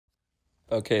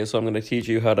Okay, so I'm going to teach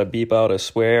you how to beep out a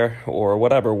swear or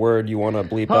whatever word you want to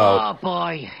bleep out. Oh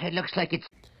boy, it looks like it's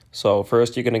So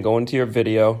first you're going to go into your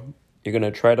video. You're going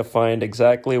to try to find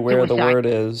exactly where the suicide. word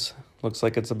is. Looks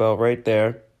like it's about right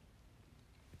there.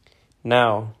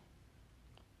 Now,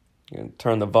 you're going to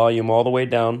turn the volume all the way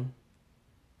down.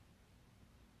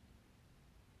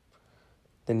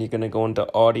 Then you're going to go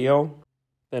into audio.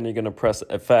 Then you're going to press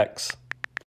effects.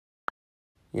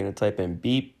 You're going to type in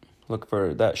beep. Look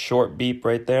for that short beep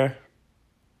right there.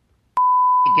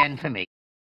 Again for me.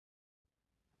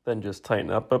 Then just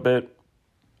tighten up a bit.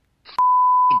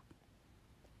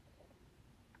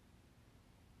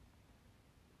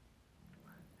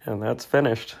 And that's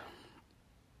finished.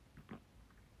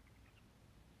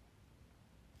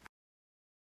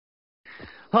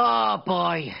 Oh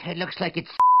boy, it looks like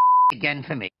it's again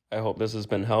for me. I hope this has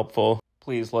been helpful.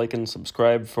 Please like and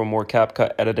subscribe for more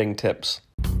CapCut editing tips.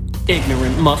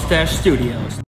 Ignorant Mustache Studios.